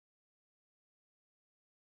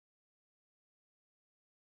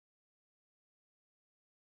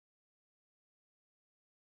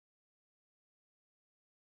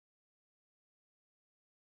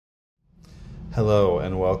Hello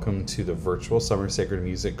and welcome to the virtual Summer Sacred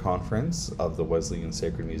Music Conference of the Wesleyan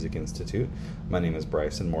Sacred Music Institute. My name is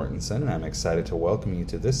Bryson Mortensen and I'm excited to welcome you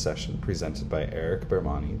to this session presented by Eric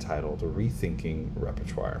Bermani titled Rethinking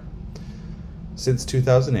Repertoire. Since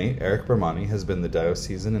 2008, Eric Bermani has been the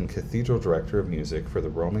Diocesan and Cathedral Director of Music for the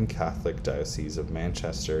Roman Catholic Diocese of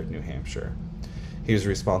Manchester, New Hampshire. He is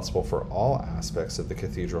responsible for all aspects of the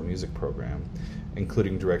cathedral music program,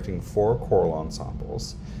 including directing 4 choral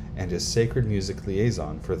ensembles, and is sacred music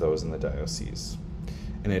liaison for those in the diocese.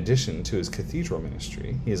 In addition to his cathedral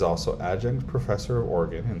ministry, he is also adjunct professor of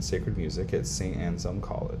organ and sacred music at St. Anselm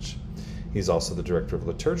College. He is also the director of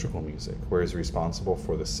liturgical music, where he is responsible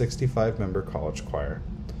for the 65-member college choir.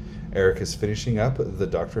 Eric is finishing up the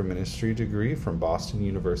Doctor of Ministry degree from Boston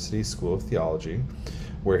University School of Theology,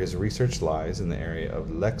 where his research lies in the area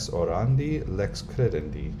of lex orandi, lex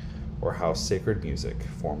credendi, or how sacred music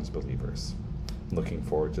forms believers. Looking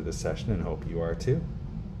forward to this session and hope you are too.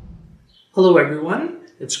 Hello everyone,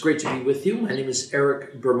 it's great to be with you. My name is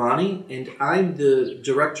Eric Bermani and I'm the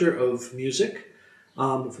Director of Music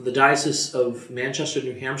for the Diocese of Manchester,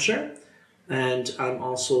 New Hampshire, and I'm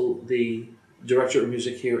also the Director of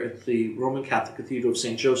Music here at the Roman Catholic Cathedral of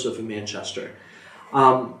St. Joseph in Manchester.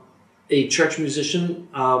 A church musician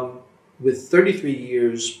with 33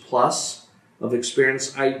 years plus of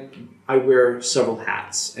experience. I wear several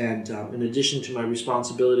hats, and in addition to my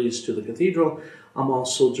responsibilities to the cathedral, I'm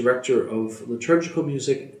also director of liturgical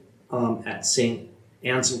music at St.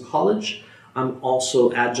 Anselm College. I'm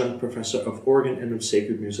also adjunct professor of organ and of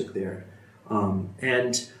sacred music there.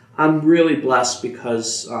 And I'm really blessed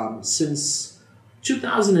because since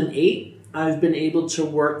 2008, I've been able to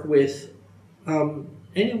work with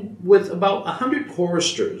about 100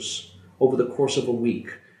 choristers over the course of a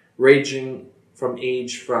week, ranging from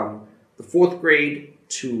the 4th grade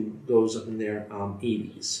to those up in their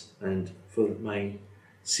 80s. And for my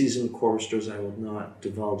seasoned choristers, I will not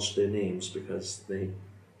divulge their names because they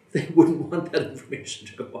wouldn't want that information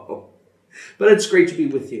to go out. But it's great to be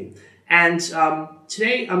with you. And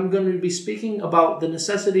today I'm going to be speaking about the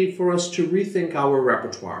necessity for us to rethink our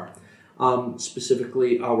repertoire,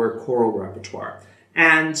 specifically our choral repertoire.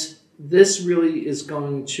 And this really is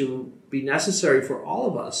going to be necessary for all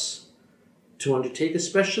of us to undertake,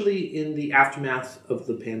 especially in the aftermath of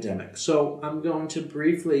the pandemic. So I'm going to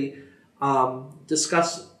briefly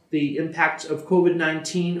discuss the impact of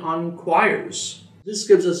COVID-19 on choirs. This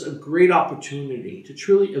gives us a great opportunity to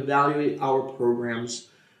truly evaluate our programs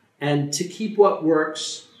and to keep what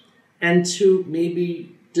works and to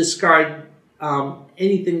maybe discard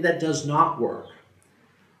anything that does not work.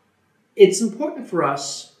 It's important for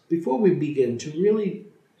us, before we begin, to really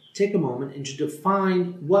take a moment and to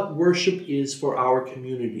define what worship is for our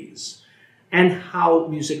communities and how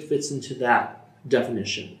music fits into that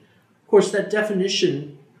definition. Of course, that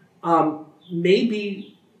definition may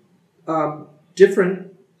be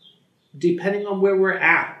different depending on where we're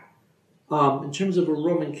at. In terms of a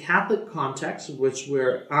Roman Catholic context, which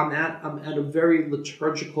where I'm at a very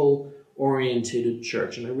liturgical orientated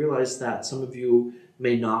church, and I realize that some of you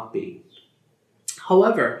may not be.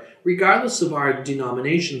 However, regardless of our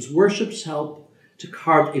denominations, worships help to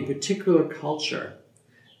carve a particular culture,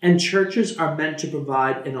 and churches are meant to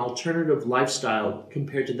provide an alternative lifestyle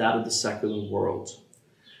compared to that of the secular world.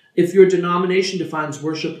 If your denomination defines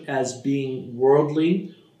worship as being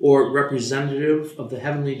worldly or representative of the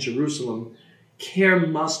heavenly Jerusalem, care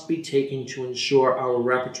must be taken to ensure our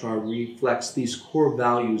repertoire reflects these core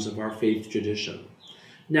values of our faith tradition.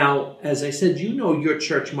 Now, as I said, you know your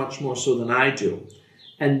church much more so than I do.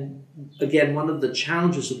 And again, one of the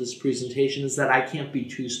challenges of this presentation is that I can't be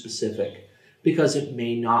too specific because it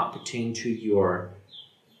may not pertain to your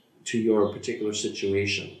particular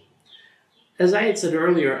situation. As I had said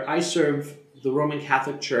earlier, I serve the Roman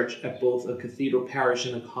Catholic Church at both a cathedral parish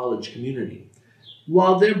and a college community.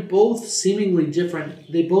 While they're both seemingly different,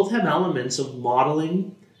 they both have elements of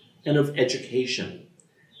modeling and of education.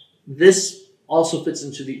 This also fits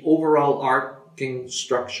into the overall arcing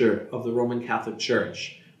structure of the Roman Catholic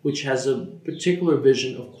Church, which has a particular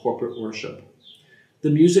vision of corporate worship.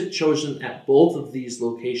 The music chosen at both of these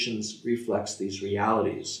locations reflects these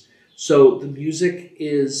realities. So the music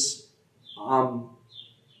is,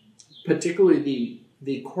 particularly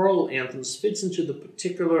the choral anthems, fits into the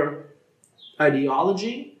particular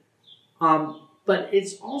ideology, but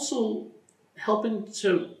it's also helping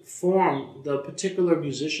to form the particular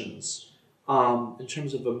musicians in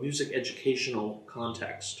terms of a music educational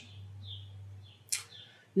context.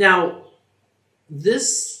 Now,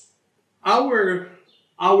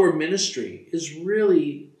 our ministry is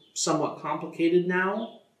really somewhat complicated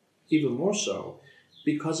now, even more so,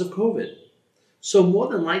 because of COVID. So more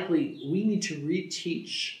than likely, we need to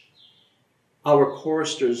reteach our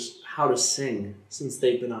choristers how to sing since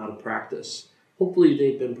they've been out of practice. Hopefully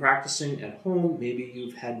they've been practicing at home. Maybe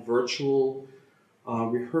you've had virtual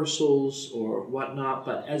rehearsals or whatnot.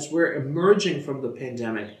 But as we're emerging from the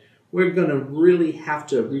pandemic, we're going to really have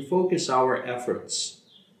to refocus our efforts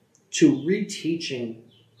to reteaching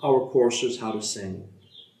our choristers how to sing.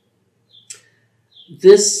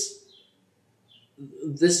 This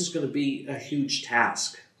is going to be a huge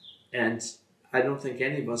task, and I don't think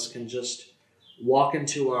any of us can just walk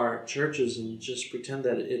into our churches and just pretend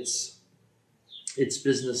that it's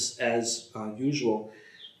business as usual.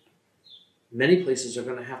 Many places are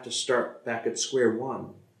going to have to start back at square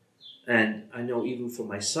one, and I know even for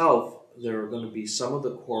myself, there are going to be some of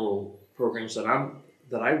the choral programs that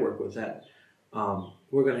I work with that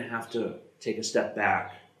we're going to have to take a step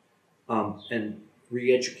back and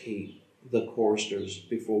re-educate the choristers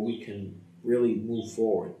before we can really move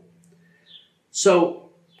forward.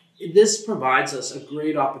 So this provides us a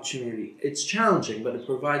great opportunity. It's challenging, but it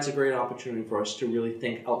provides a great opportunity for us to really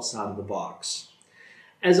think outside of the box.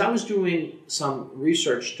 As I was doing some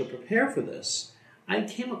research to prepare for this, I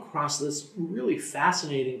came across this really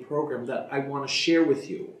fascinating program that I want to share with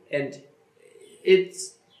you. And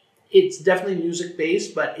it's definitely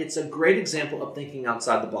music-based, but it's a great example of thinking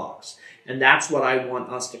outside the box. And that's what I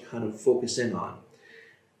want us to kind of focus in on.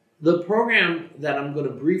 The program that I'm going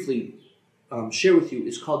to briefly share with you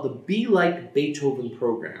is called the Be Like Beethoven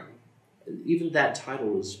program. Even that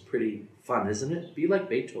title is pretty fun, isn't it? Be Like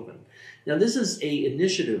Beethoven. Now, this is an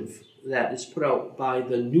initiative that is put out by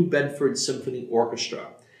the New Bedford Symphony Orchestra.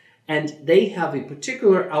 And they have a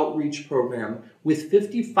particular outreach program with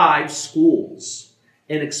 55 schools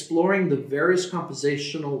in exploring the various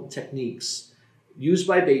compositional techniques used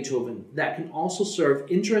by Beethoven that can also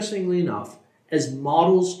serve, interestingly enough, as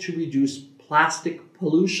models to reduce plastic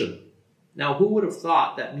pollution. Now, who would have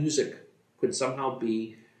thought that music could somehow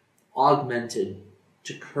be augmented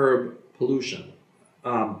to curb pollution?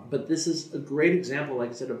 But this is a great example, like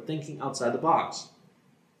I said, of thinking outside the box.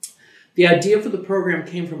 The idea for the program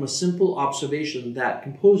came from a simple observation that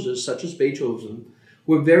composers such as Beethoven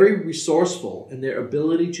were very resourceful in their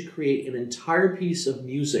ability to create an entire piece of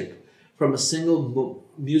music from a single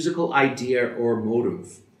musical idea or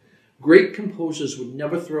motive. Great composers would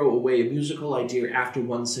never throw away a musical idea after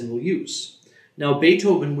one single use. Now,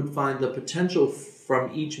 Beethoven would find the potential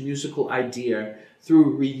from each musical idea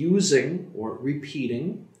through reusing or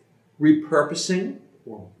repeating, repurposing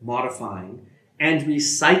or modifying, and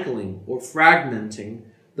recycling or fragmenting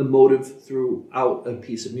the motive throughout a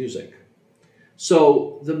piece of music.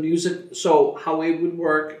 So how it would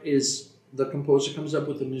work is the composer comes up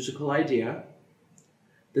with a musical idea,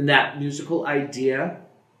 then that musical idea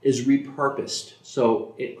is repurposed.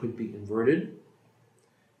 So it could be inverted,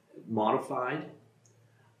 modified,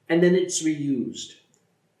 and then it's reused.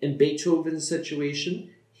 In Beethoven's situation,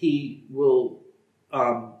 he will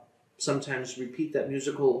sometimes repeat that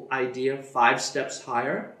musical idea 5 steps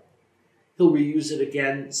higher. He'll reuse it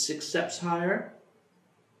again 6 steps higher.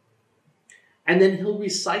 And then he'll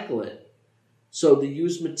recycle it. So the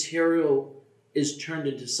used material is turned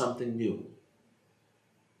into something new.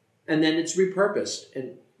 And then it's repurposed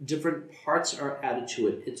and different parts are added to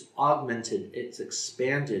it. It's augmented, it's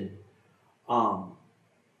expanded, and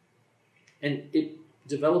it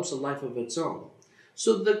develops a life of its own.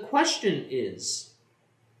 So the question is,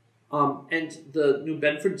 and the New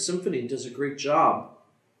Bedford Symphony does a great job,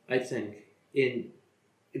 I think, in,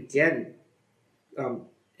 again,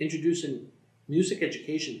 introducing music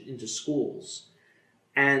education into schools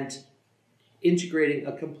and integrating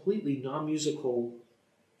a completely non-musical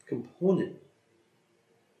component.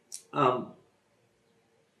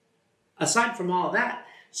 Aside from all of that,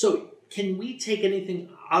 so can we take anything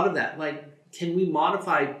out of that? Like, can we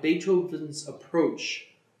modify Beethoven's approach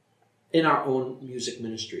in our own music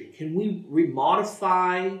ministry? Can we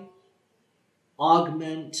remodify,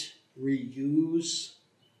 augment, reuse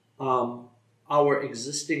our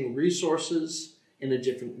existing resources in a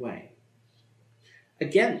different way?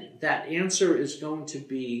 Again, that answer is going to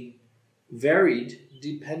be varied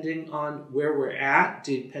depending on where we're at,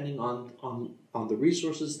 depending on the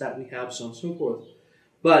resources that we have, so on and so forth.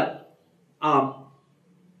 But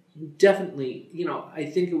definitely, I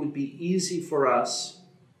think it would be easy for us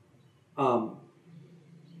to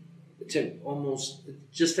almost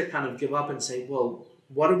just to kind of give up and say, well,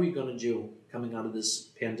 what are we going to do coming out of this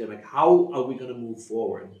pandemic? How are we going to move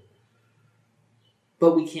forward?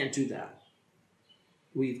 But we can't do that.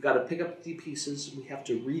 We've got to pick up the pieces. We have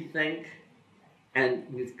to rethink,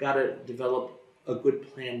 and we've got to develop a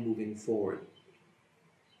good plan moving forward.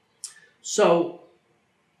 So,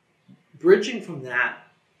 bridging from that,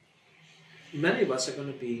 many of us are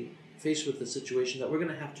going to be faced with the situation that we're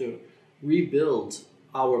going to have to rebuild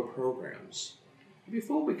our programs.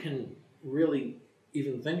 Before we can really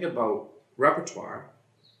even think about repertoire,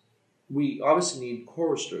 we obviously need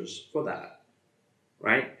choristers for that,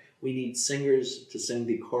 right? We need singers to sing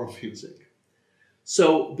the choral music.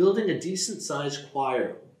 So building a decent-sized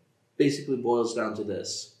choir basically boils down to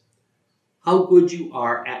this: how good you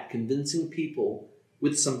are at convincing people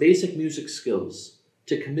with some basic music skills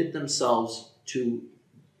to commit themselves to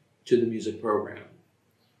the music program.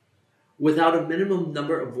 Without a minimum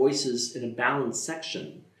number of voices in a balanced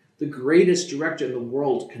section, the greatest director in the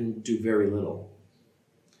world can do very little.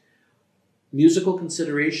 Musical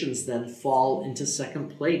considerations then fall into second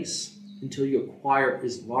place until your choir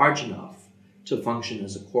is large enough to function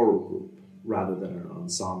as a choral group rather than an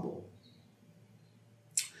ensemble.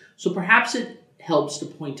 So perhaps it helps to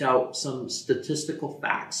point out some statistical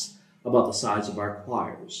facts about the size of our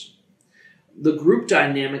choirs. The group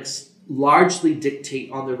dynamics largely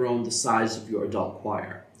dictate on their own the size of your adult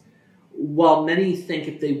choir. While many think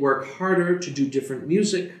if they work harder to do different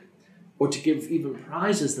music or to give even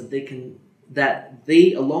prizes that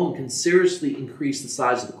they alone can seriously increase the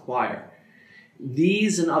size of the choir,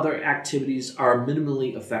 these and other activities are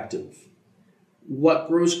minimally effective. What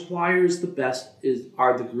grows choirs the best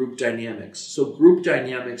are the group dynamics. So group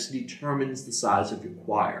dynamics determines the size of your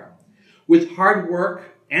choir. With hard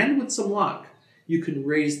work and with some luck, you can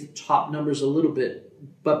raise the top numbers a little bit,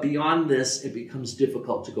 but beyond this, it becomes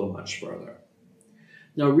difficult to go much further.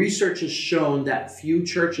 Now, research has shown that few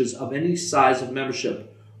churches of any size of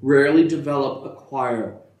membership rarely develop a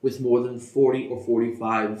choir with more than 40 or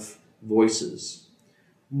 45 voices.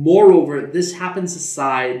 Moreover, this happens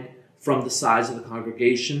aside from the size of the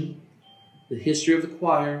congregation, the history of the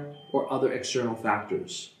choir, or other external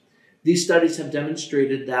factors. These studies have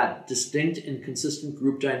demonstrated that distinct and consistent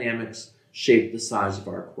group dynamics shape the size of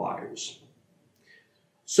our choirs.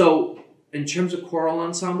 So, in terms of choral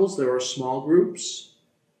ensembles, there are small groups.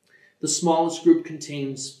 The smallest group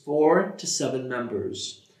contains 4 to 7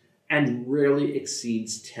 members and rarely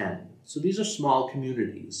exceeds 10. So these are small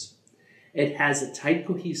communities. It has a tight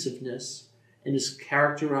cohesiveness and is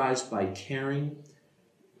characterized by caring,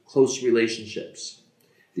 close relationships.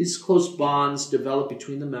 These close bonds develop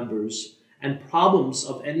between the members, and problems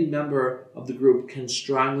of any member of the group can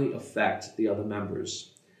strongly affect the other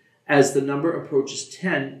members. As the number approaches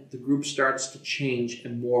 10, the group starts to change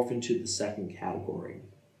and morph into the second category.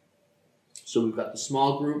 So we've got the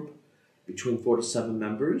small group, between 4 to 7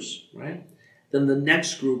 members, right? Then the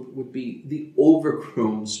next group would be the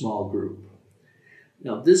overgrown small group.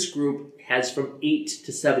 Now this group has from 8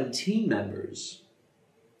 to 17 members.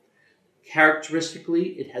 Characteristically,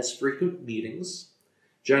 it has frequent meetings,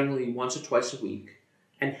 generally once or twice a week,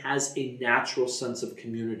 and has a natural sense of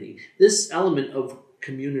community. This element of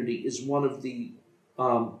community is one of the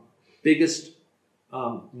biggest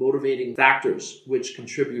motivating factors which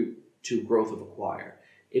contribute to growth of a choir.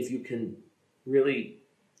 If you can really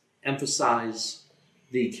emphasize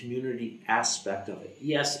the community aspect of it.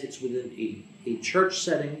 Yes, it's within a church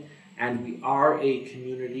setting, and we are a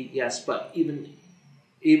community, yes, but even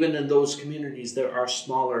in those communities, there are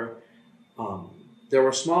smaller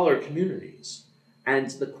communities, and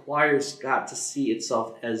the choir's got to see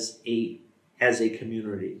itself as a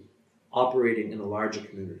community, operating in a larger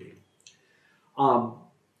community.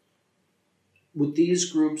 With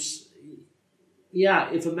these groups,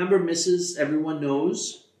 if a member misses, everyone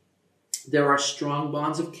knows. There are strong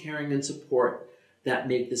bonds of caring and support that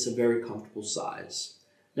make this a very comfortable size.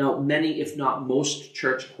 Now, many, if not most,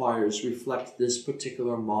 church choirs reflect this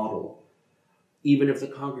particular model, even if the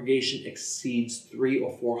congregation exceeds 300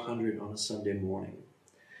 or 400 on a Sunday morning.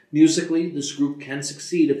 Musically, this group can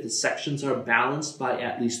succeed if the sections are balanced by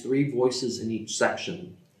at least 3 voices in each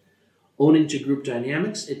section. Owing to group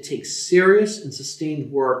dynamics, it takes serious and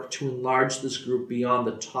sustained work to enlarge this group beyond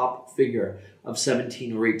the top figure of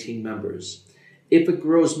 17 or 18 members. If it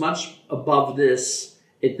grows much above this,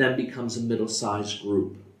 it then becomes a middle-sized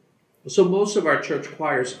group. So most of our church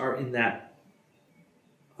choirs are in that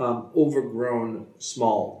overgrown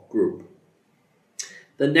small group.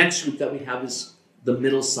 The next group that we have is the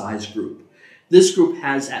middle-sized group. This group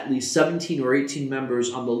has at least 17 or 18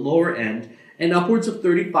 members on the lower end and upwards of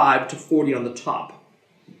 35 to 40 on the top.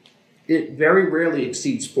 It very rarely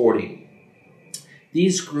exceeds 40.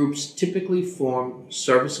 These groups typically form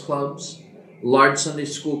service clubs, large Sunday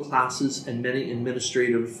school classes, and many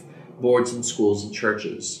administrative boards in schools and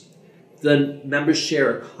churches. The members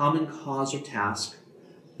share a common cause or task.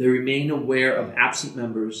 They remain aware of absent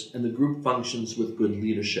members, and the group functions with good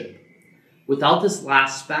leadership. Without this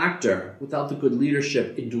last factor, without the good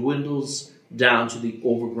leadership, it dwindles down to the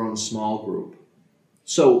overgrown small group.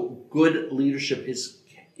 So good leadership is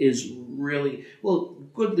really, well,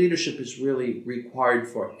 good leadership is really required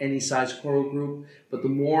for any size choral group, but the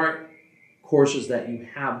more courses that you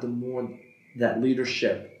have, the more that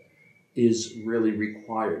leadership is really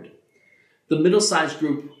required. The middle-sized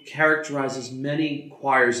group characterizes many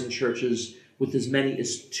choirs and churches with as many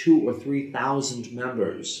as 2,000 or 3,000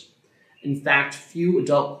 members. In fact, few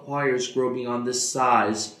adult choirs grow beyond this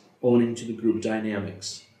size, owing to the group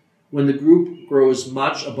dynamics. When the group grows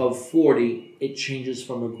much above 40, it changes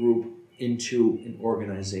from a group into an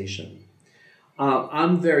organization.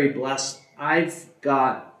 I'm very blessed. I've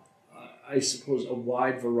got, I suppose, a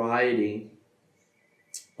wide variety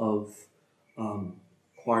of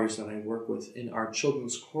choirs that I work with. In our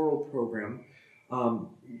children's choral program,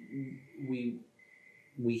 we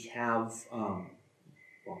have,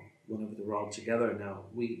 whenever they're all together now,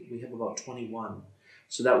 we have about 21.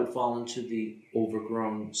 So that would fall into the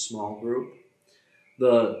overgrown small group.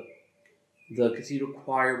 The cathedral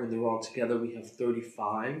choir, when they're all together, we have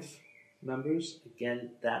 35 members.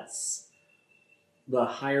 Again, that's the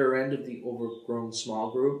higher end of the overgrown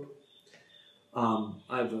small group. I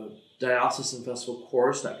have a diocesan festival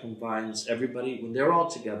chorus that combines everybody. When they're all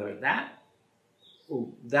together, that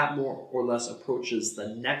more or less approaches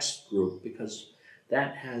the next group, because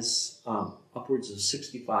that has upwards of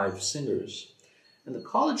 65 singers. And the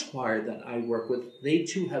college choir that I work with, they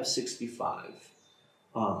too have 65.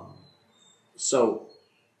 So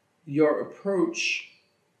your approach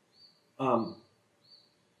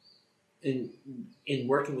in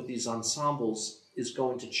working with these ensembles is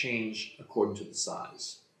going to change according to the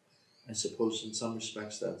size. I suppose in some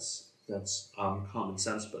respects that's common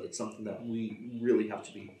sense, but it's something that we really have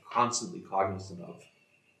to be constantly cognizant of.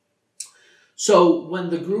 So when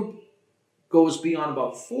the group goes beyond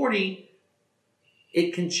about 40,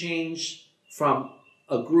 it can change from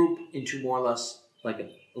a group into more or less like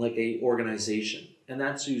a organization, and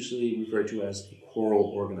that's usually referred to as a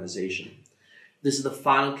choral organization. This is the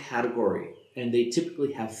final category, and they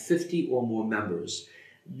typically have 50 or more members.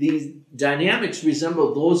 These dynamics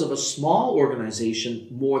resemble those of a small organization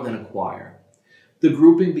more than a choir. The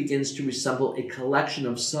grouping begins to resemble a collection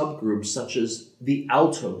of subgroups such as the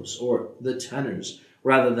altos or the tenors,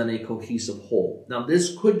 rather than a cohesive whole. Now,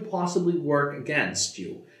 this could possibly work against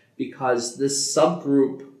you, because this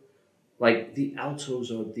subgroup, like the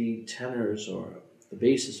altos or the tenors or the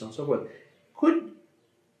basses and so forth, could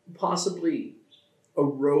possibly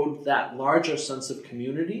erode that larger sense of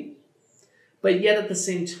community. But yet at the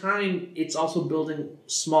same time, it's also building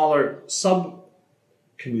smaller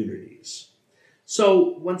sub-communities.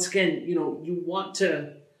 So once again, you want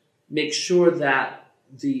to make sure that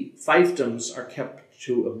the fiefdoms are kept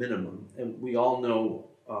to a minimum. And we all know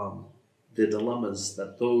the dilemmas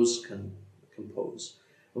that those can pose.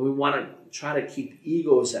 And we want to try to keep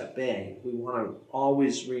egos at bay. We want to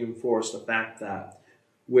always reinforce the fact that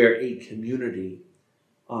we're a community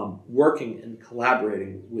working and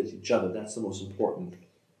collaborating with each other. That's the most important.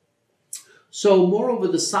 So moreover,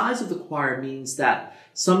 the size of the choir means that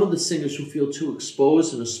some of the singers who feel too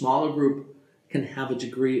exposed in a smaller group can have a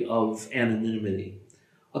degree of anonymity.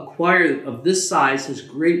 A choir of this size has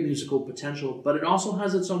great musical potential, but it also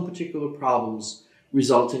has its own particular problems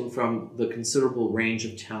resulting from the considerable range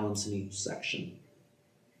of talents in each section.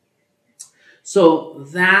 So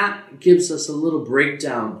that gives us a little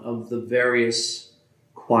breakdown of the various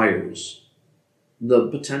choirs, the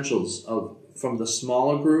potentials from the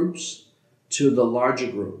smaller groups to the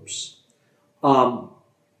larger groups.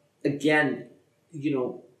 Again,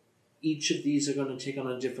 each of these are going to take on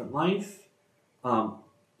a different life.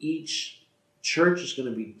 Each church is going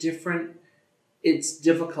to be different. It's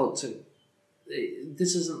difficult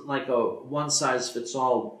this isn't like a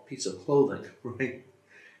one-size-fits-all piece of clothing, right?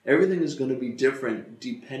 Everything is going to be different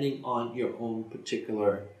depending on your own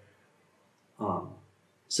particular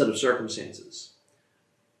set of circumstances.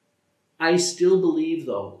 I still believe,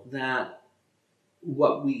 though, that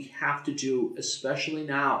what we have to do, especially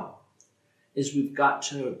now, is we've got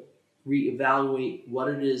to reevaluate what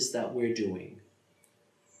it is that we're doing.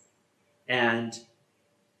 And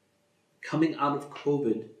coming out of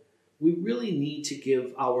COVID, we really need to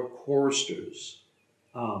give our choristers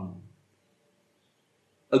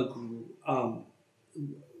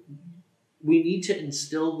we need to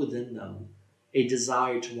instill within them a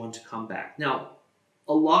desire to want to come back. Now,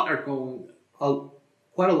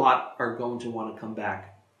 quite a lot are going to want to come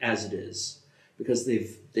back as it is, because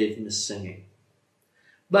they've missed singing.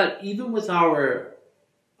 But even with our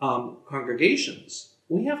congregations,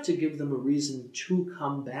 we have to give them a reason to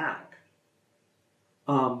come back.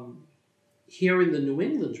 Here in the New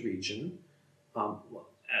England region,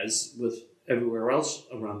 as with everywhere else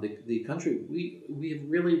around the country, we have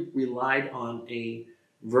really relied on a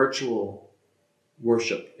virtual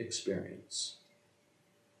worship experience.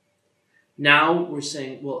 Now we're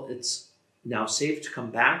saying, well, it's now safe to come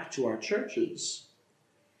back to our churches,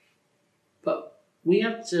 but we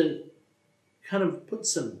have to kind of put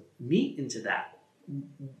some meat into that.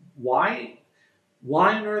 Why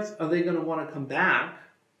on earth are they going to want to come back,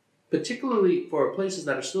 particularly for places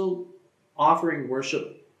that are still offering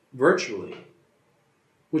worship virtually,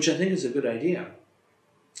 which I think is a good idea.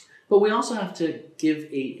 But we also have to give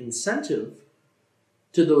an incentive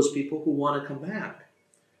to those people who want to come back.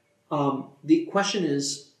 The question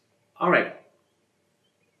is, all right,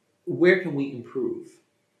 where can we improve?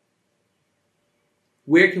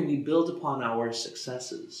 Where can we build upon our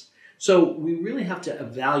successes? So we really have to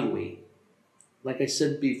evaluate. Like I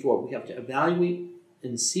said before, we have to evaluate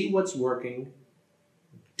and see what's working,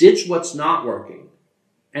 ditch what's not working,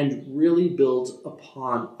 and really build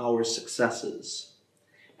upon our successes.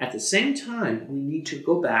 At the same time, we need to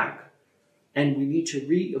go back and we need to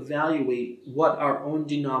reevaluate what our own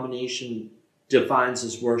denomination defines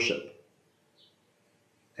as worship.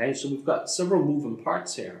 Okay, so we've got several moving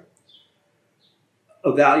parts here.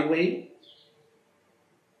 Evaluate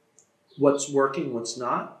what's working, what's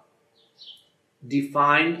not.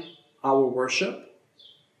 Define our worship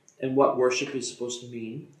and what worship is supposed to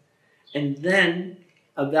mean. And then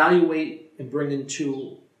evaluate and bring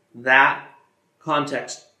into that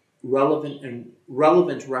context relevant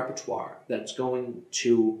repertoire that's going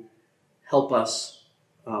to help us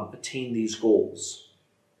attain these goals.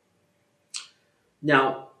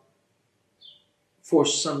 Now, for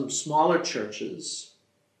some smaller churches,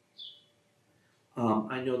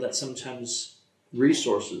 I know that sometimes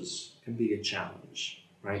resources can be a challenge,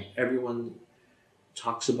 right? Everyone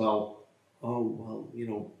talks about,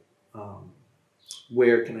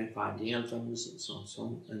 where can I find the anthems and so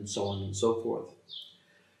on and so forth.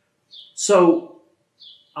 So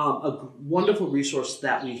a wonderful resource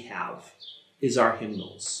that we have is our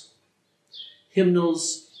hymnals.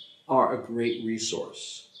 Hymnals are a great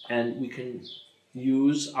resource, and we can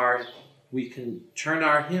turn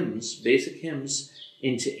our hymns, basic hymns,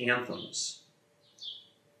 into anthems.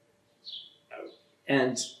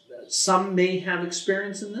 And some may have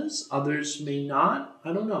experience in this, others may not.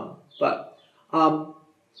 I don't know. But how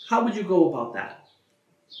would you go about that?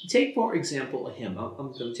 Take, for example, a hymn. I'm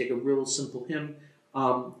going to take a real simple hymn,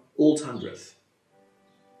 Old Hundredth.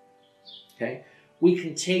 Okay? We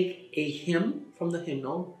can take a hymn from the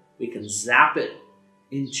hymnal, we can zap it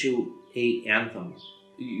into an anthem.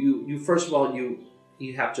 You first of all,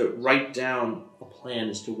 you have to write down a plan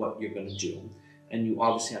as to what you're going to do, and you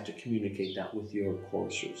obviously have to communicate that with your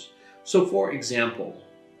choristers. So, for example,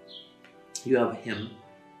 you have a hymn.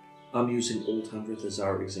 I'm using Old Hundredth as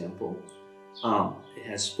our example. It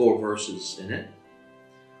has 4 verses in it.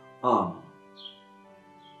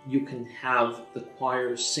 You can have the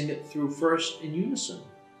choir sing it through first in unison.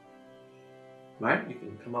 Right? You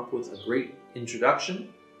can come up with a great introduction,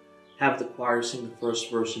 have the choir sing the first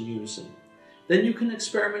verse in unison. Then you can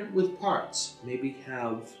experiment with parts. Maybe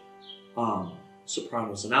have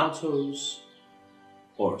sopranos and altos,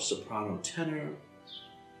 or soprano tenor,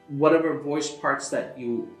 whatever voice parts that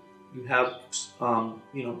you have,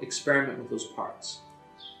 experiment with those parts.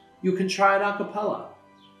 You can try it a cappella,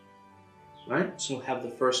 right? So have the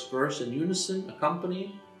first verse in unison,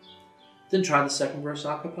 accompanied, then try the second verse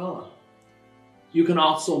a cappella. You can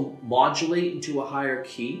also modulate into a higher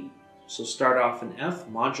key. So start off in F,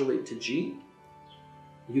 modulate to G.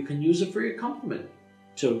 You can use it for your accompaniment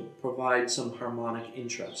to provide some harmonic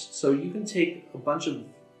interest. So you can take a bunch of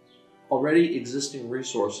already existing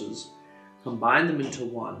resources, combine them into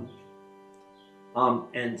one,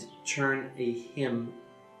 and turn a hymn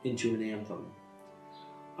into an anthem.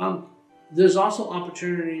 There's also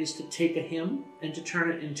opportunities to take a hymn and to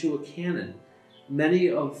turn it into a canon. Many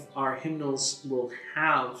of our hymnals will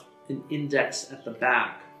have an index at the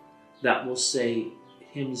back that will say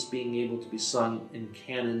hymns being able to be sung in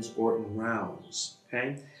canons or in rounds.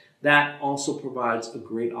 Okay, that also provides a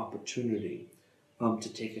great opportunity to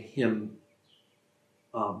take a hymn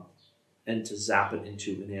and to zap it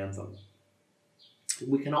into an anthem.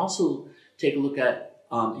 We can also take a look at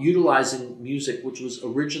utilizing music which was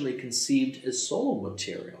originally conceived as solo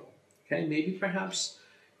material. Okay, maybe perhaps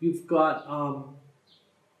you've got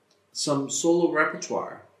some solo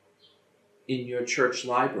repertoire in your church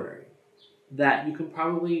library that you can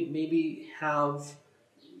probably maybe have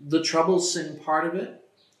the trebles sing part of it,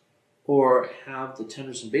 or have the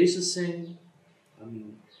tenors and basses sing.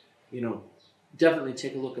 definitely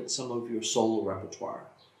take a look at some of your solo repertoire.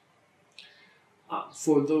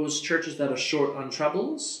 For those churches that are short on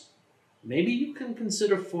trebles, maybe you can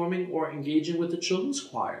consider forming or engaging with the children's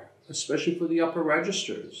choir, especially for the upper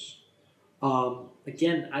registers.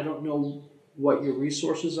 Again, I don't know what your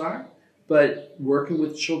resources are, but working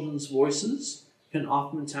with children's voices can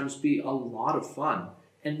oftentimes be a lot of fun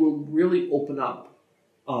and will really open up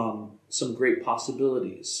some great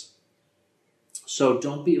possibilities. So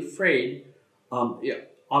don't be afraid.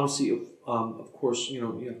 Obviously, of course,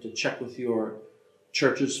 you have to check with your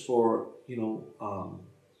churches for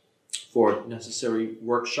for necessary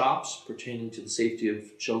workshops pertaining to the safety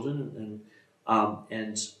of children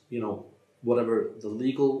and whatever the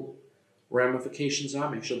legal ramifications are.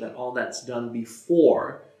 Make sure that all that's done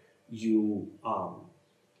before you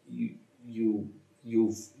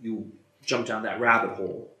jump down that rabbit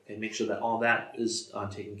hole, and make sure that all that is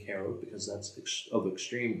taken care of, because that's of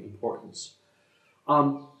extreme importance.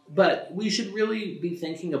 But we should really be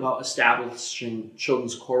thinking about establishing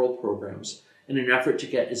children's choral programs in an effort to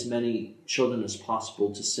get as many children as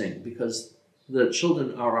possible to sing, because the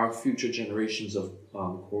children are our future generations of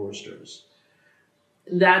choristers.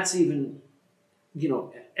 That's even,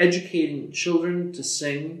 educating children to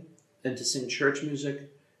sing and to sing church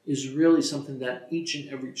music is really something that each and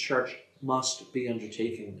every church must be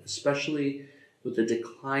undertaking, especially with the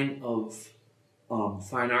decline of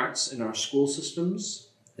fine arts in our school systems.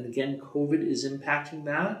 And again, COVID is impacting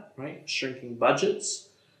that, right? Shrinking budgets.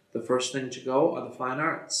 The first thing to go are the fine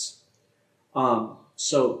arts.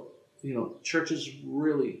 So, churches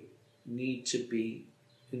really need to be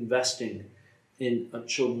investing in a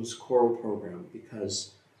children's choral program,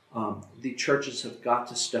 because the churches have got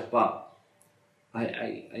to step up.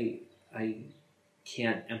 I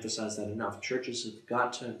can't emphasize that enough. Churches have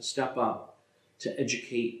got to step up to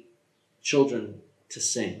educate children to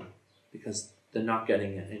sing, because they're not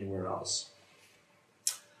getting it anywhere else.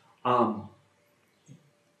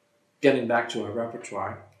 Getting back to our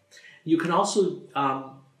repertoire, you can also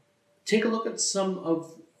take a look at some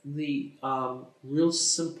of the real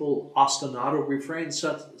simple ostinato refrains,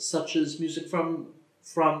 such as music from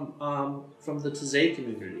the Taizé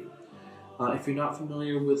community. If you're not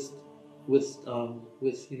familiar with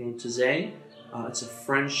Taizé, it's a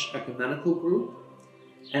French ecumenical group,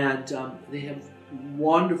 and they have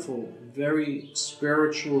wonderful, very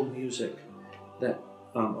spiritual music that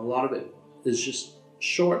a lot of it is just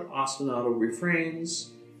short ostinato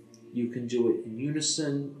refrains. You can do it in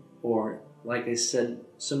unison, or like I said,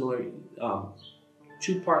 similar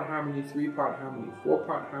 2-part harmony, 3-part harmony,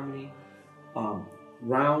 4-part harmony.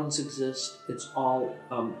 Rounds exist. It's all,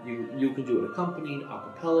 you can do it accompanied, a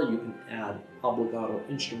cappella, you can add obligato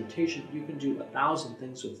instrumentation, you can do 1,000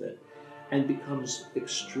 things with it, and becomes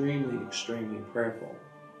extremely, extremely prayerful.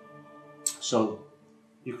 So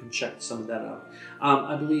you can check some of that out.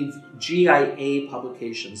 I believe GIA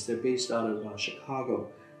Publications, they're based out of Chicago,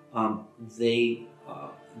 they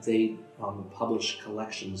publish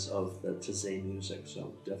collections of the Taizé music,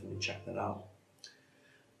 so definitely check that out.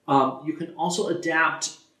 You can also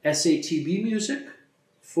adapt SATB music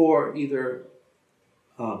for either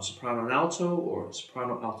soprano and alto, or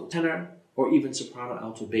soprano alto tenor, or even soprano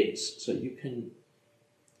alto bass. So you can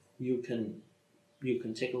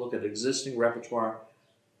take a look at existing repertoire,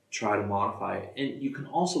 try to modify it, and you can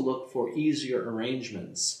also look for easier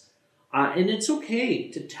arrangements. And it's okay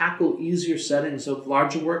to tackle easier settings of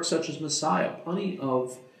larger works such as Messiah. Plenty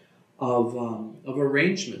of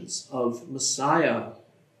arrangements of Messiah.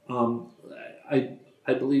 I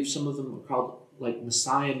believe some of them are called like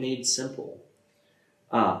Messiah Made Simple,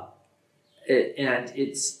 and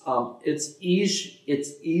it's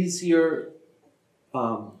easier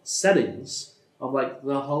settings of like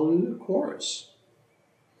the Hallelujah chorus.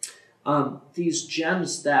 These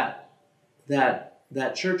gems that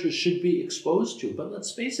churches should be exposed to. But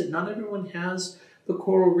let's face it, not everyone has the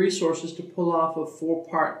choral resources to pull off a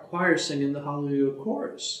 4-part choir singing the Hallelujah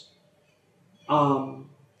chorus.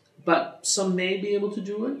 But some may be able to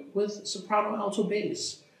do it with soprano alto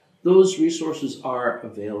bass. Those resources are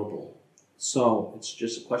available. So it's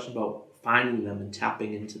just a question about finding them and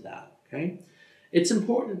tapping into that, okay? It's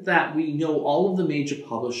important that we know all of the major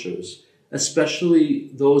publishers,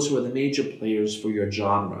 especially those who are the major players for your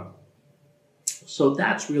genre. So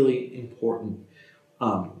that's really important.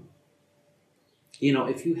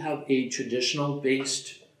 If you have a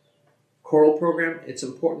traditional-based choral program, it's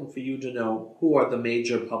important for you to know who are the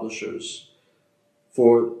major publishers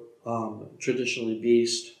for traditionally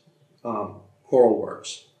based choral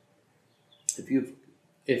works. If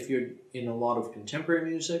you're in a lot of contemporary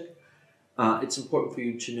music, it's important for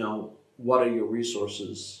you to know what are your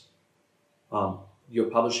resources your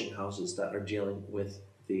publishing houses that are dealing with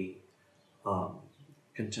the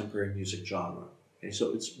contemporary music genre. Okay,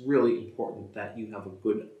 so it's really important that you have a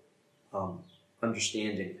good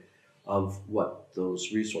understanding of what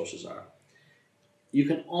those resources are. You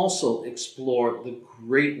can also explore the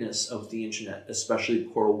greatness of the internet, especially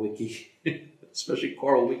Coral Wiki. Especially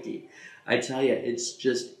Coral Wiki. I tell you, it's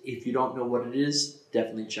just, if you don't know what it is,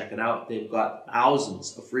 definitely check it out. They've got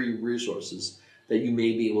thousands of free resources that you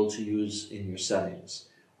may be able to use in your settings.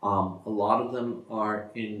 A lot of them are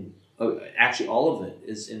in, actually all of it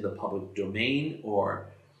is in the public domain, or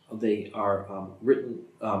they are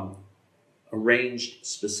arranged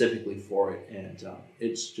specifically for it, and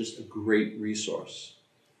it's just a great resource.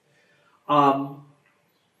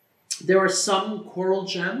 There are some choral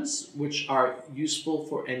gems which are useful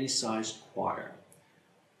for any sized choir.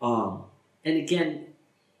 And again,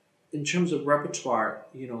 in terms of repertoire,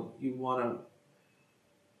 you want to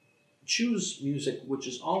choose music which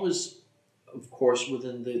is always, of course,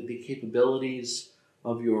 within the capabilities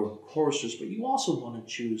of your choristers, but you also want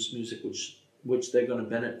to choose music which they're going to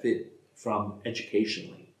benefit from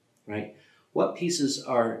educationally, right? What pieces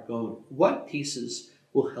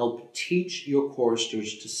will help teach your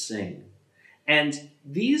choristers to sing? And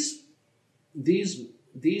these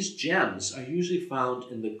gems are usually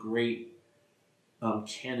found in the great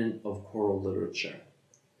canon of choral literature.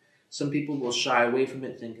 Some people will shy away from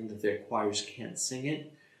it, thinking that their choirs can't sing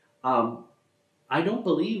it. I don't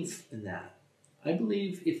believe in that. I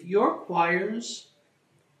believe if your choirs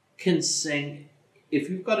can sing, if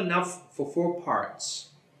you've got enough for 4 parts,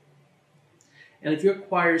 and if your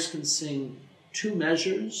choirs can sing 2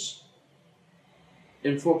 measures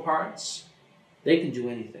in 4 parts, they can do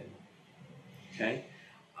anything. Okay?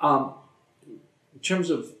 In terms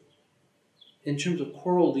of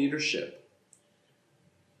choral leadership,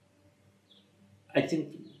 I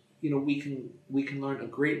think we can learn a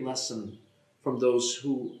great lesson from those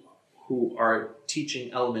who are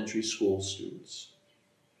teaching elementary school students.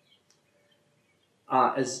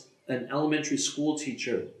 As an elementary school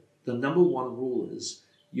teacher, the number 1 rule is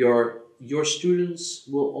your students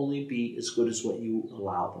will only be as good as what you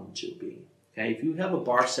allow them to be. Okay, if you have a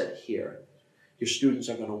bar set here, your students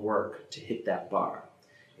are going to work to hit that bar.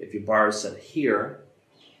 If your bar is set here,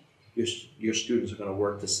 your students are going to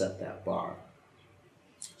work to set that bar.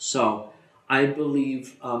 So I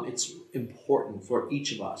believe it's important for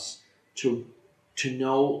each of us to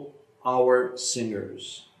know our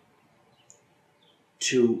singers,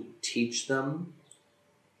 to teach them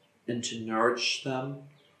and to nourish them,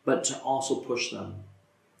 but to also push them,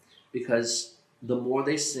 because the more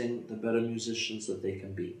they sing, the better musicians that they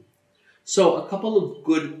can be. So a couple of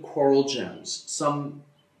good choral gems. Some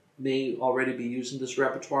may already be using this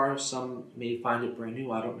repertoire. Some may find it brand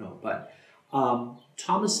new. I don't know. But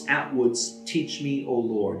Thomas Atwood's Teach Me, O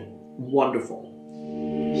Lord. Wonderful.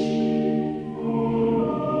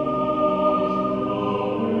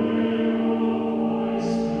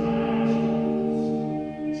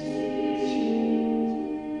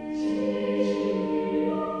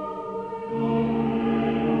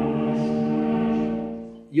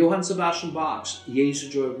 Johann Sebastian Bach's Jesu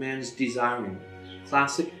Joy of Man is Desiring.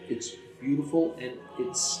 Classic, it's beautiful, and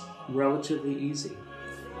it's relatively easy.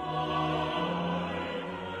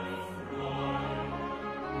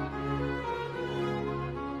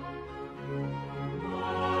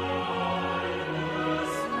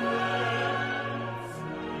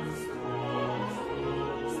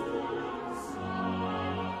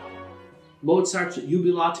 Mozart's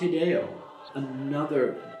Jubilate Deo,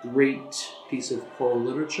 another great piece of choral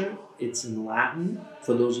literature. It's in Latin.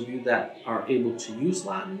 For those of you that are able to use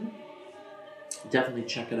Latin, definitely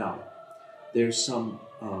check it out. There's some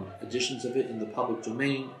editions of it in the public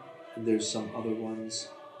domain, and there's some other ones.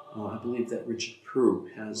 I believe that Richard Prue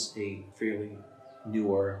has a fairly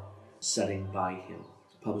newer setting by him,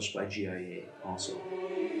 published by GIA also.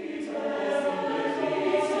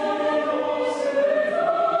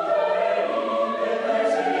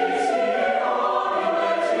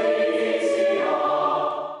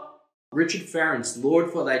 Richard Farron's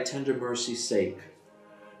Lord, for thy tender mercy's sake.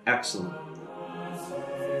 Excellent.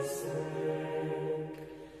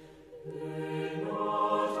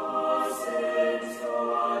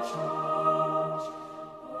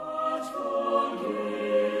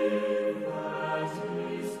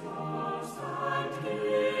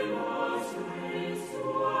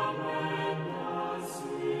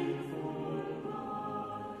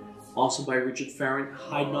 Also by Richard Farron,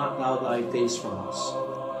 Hide Not Thou Thy Face From Us.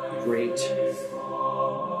 Great.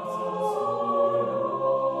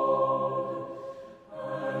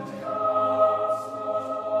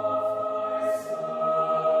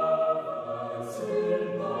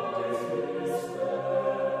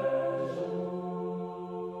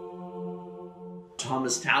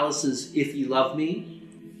 Thomas Tallis's If You Love Me.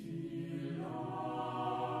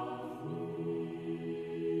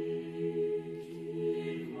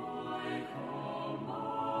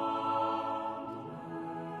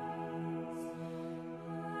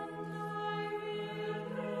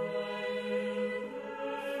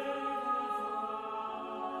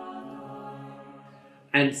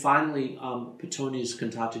 And finally, Pittoni's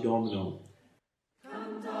Cantate Domino.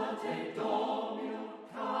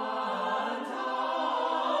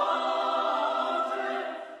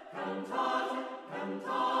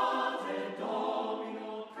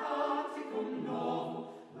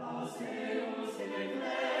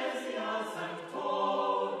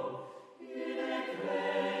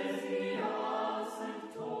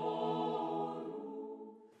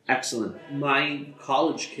 Excellent. My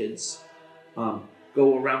college kids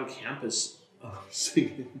go around campus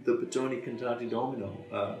singing the Pittoni Cantate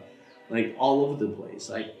Domino, like all over the place.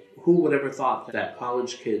 Like, who would ever thought that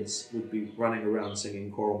college kids would be running around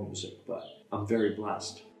singing choral music? But I'm very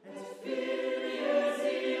blessed.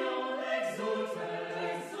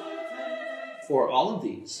 For all of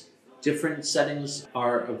these, different settings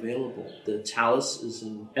are available. The Tallis is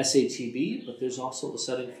in SATB, but there's also a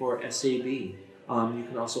setting for SAB. You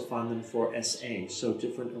can also find them for SA, so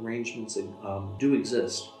different arrangements do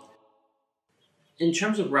exist. In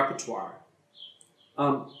terms of repertoire,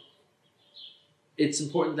 it's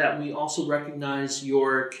important that we also recognize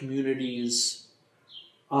your community's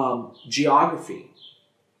geography,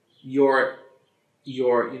 your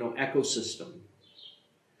ecosystem.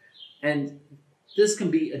 And this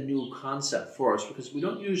can be a new concept for us because we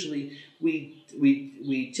don't usually, we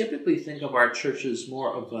typically think of our churches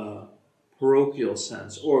more of a parochial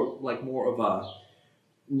sense, or like more of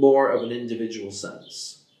an individual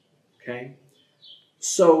sense. Okay?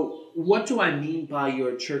 So what do I mean by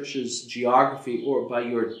your church's geography or by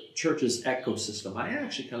your church's ecosystem? I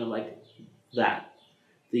actually kind of like that,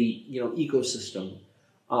 the ecosystem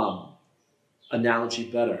analogy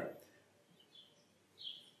better.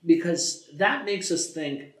 Because that makes us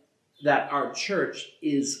think that our church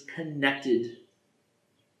is connected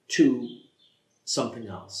to something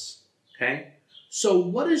else. Okay? So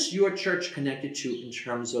what is your church connected to in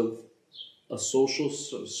terms of a social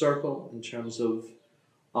circle, in terms of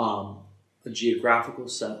a geographical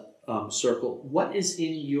circle? What is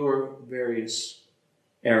in your various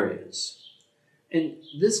areas? And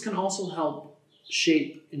this can also help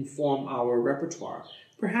inform our repertoire.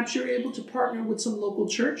 Perhaps you're able to partner with some local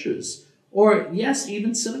churches, or yes,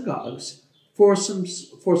 even synagogues for some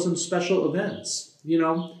special events.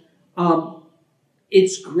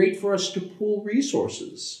 It's great for us to pool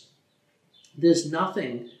resources. There's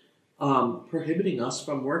nothing prohibiting us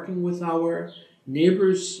from working with our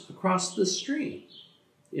neighbors across the street.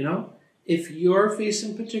 If you're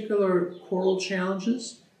facing particular choral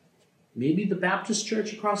challenges, maybe the Baptist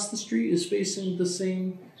church across the street is facing the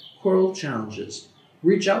same choral challenges.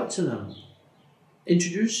 Reach out to them.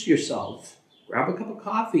 Introduce yourself. Grab a cup of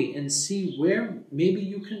coffee and see where maybe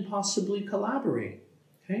you can possibly collaborate.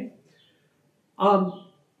 Okay?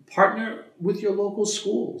 Partner with your local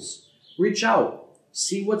schools. Reach out.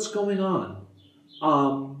 See what's going on.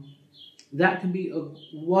 That can be a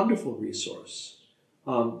wonderful resource.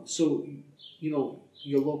 So,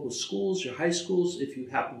 your local schools, your high schools, if you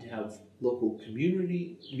happen to have local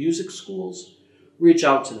community music schools, reach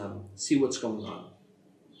out to them. See what's going on.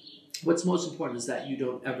 What's most important is that you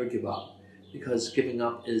don't ever give up, because giving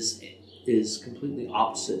up is completely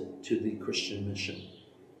opposite to the Christian mission.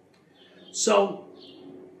 So,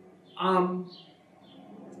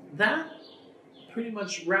 that pretty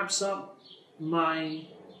much wraps up my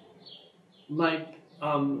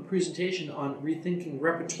presentation on rethinking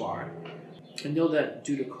repertoire. I know that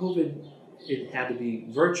due to COVID, it had to be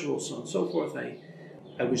virtual, so on and so forth.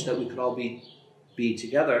 I wish that we could all be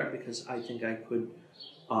together, because I think I could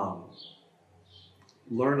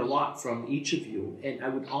learn a lot from each of you, and I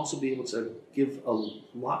would also be able to give a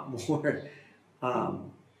lot more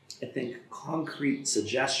I think, concrete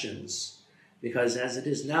suggestions, because as it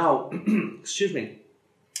is now, excuse me,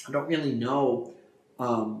 I don't really know.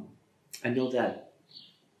 I know that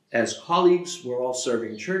as colleagues, we're all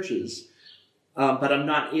serving churches, but I'm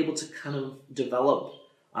not able to kind of develop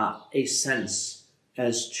a sense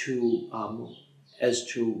as to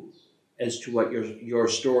what your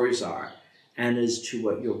stories are, and as to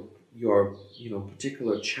what your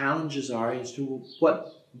particular challenges are, as to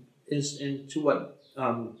what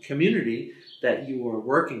community that you are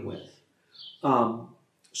working with.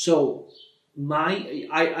 So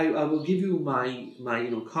I will give you my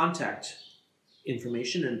contact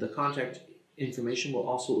information, and the contact information will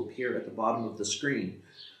also appear at the bottom of the screen.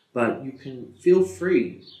 But you can feel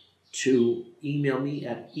free to email me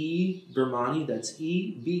at ebermani, that's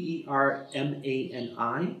EBERMANI,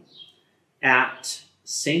 at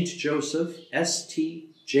St. Joseph, STJOSEPH,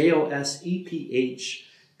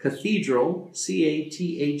 Cathedral,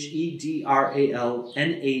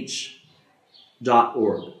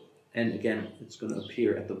 CATHEDRALNH.org. And again, it's going to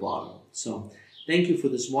appear at the bottom. So thank you for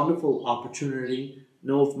this wonderful opportunity.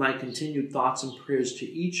 Know of my continued thoughts and prayers to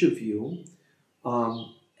each of you.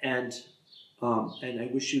 And I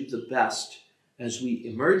wish you the best as we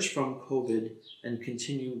emerge from COVID and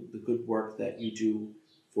continue the good work that you do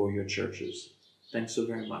for your churches. Thanks so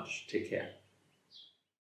very much. Take care.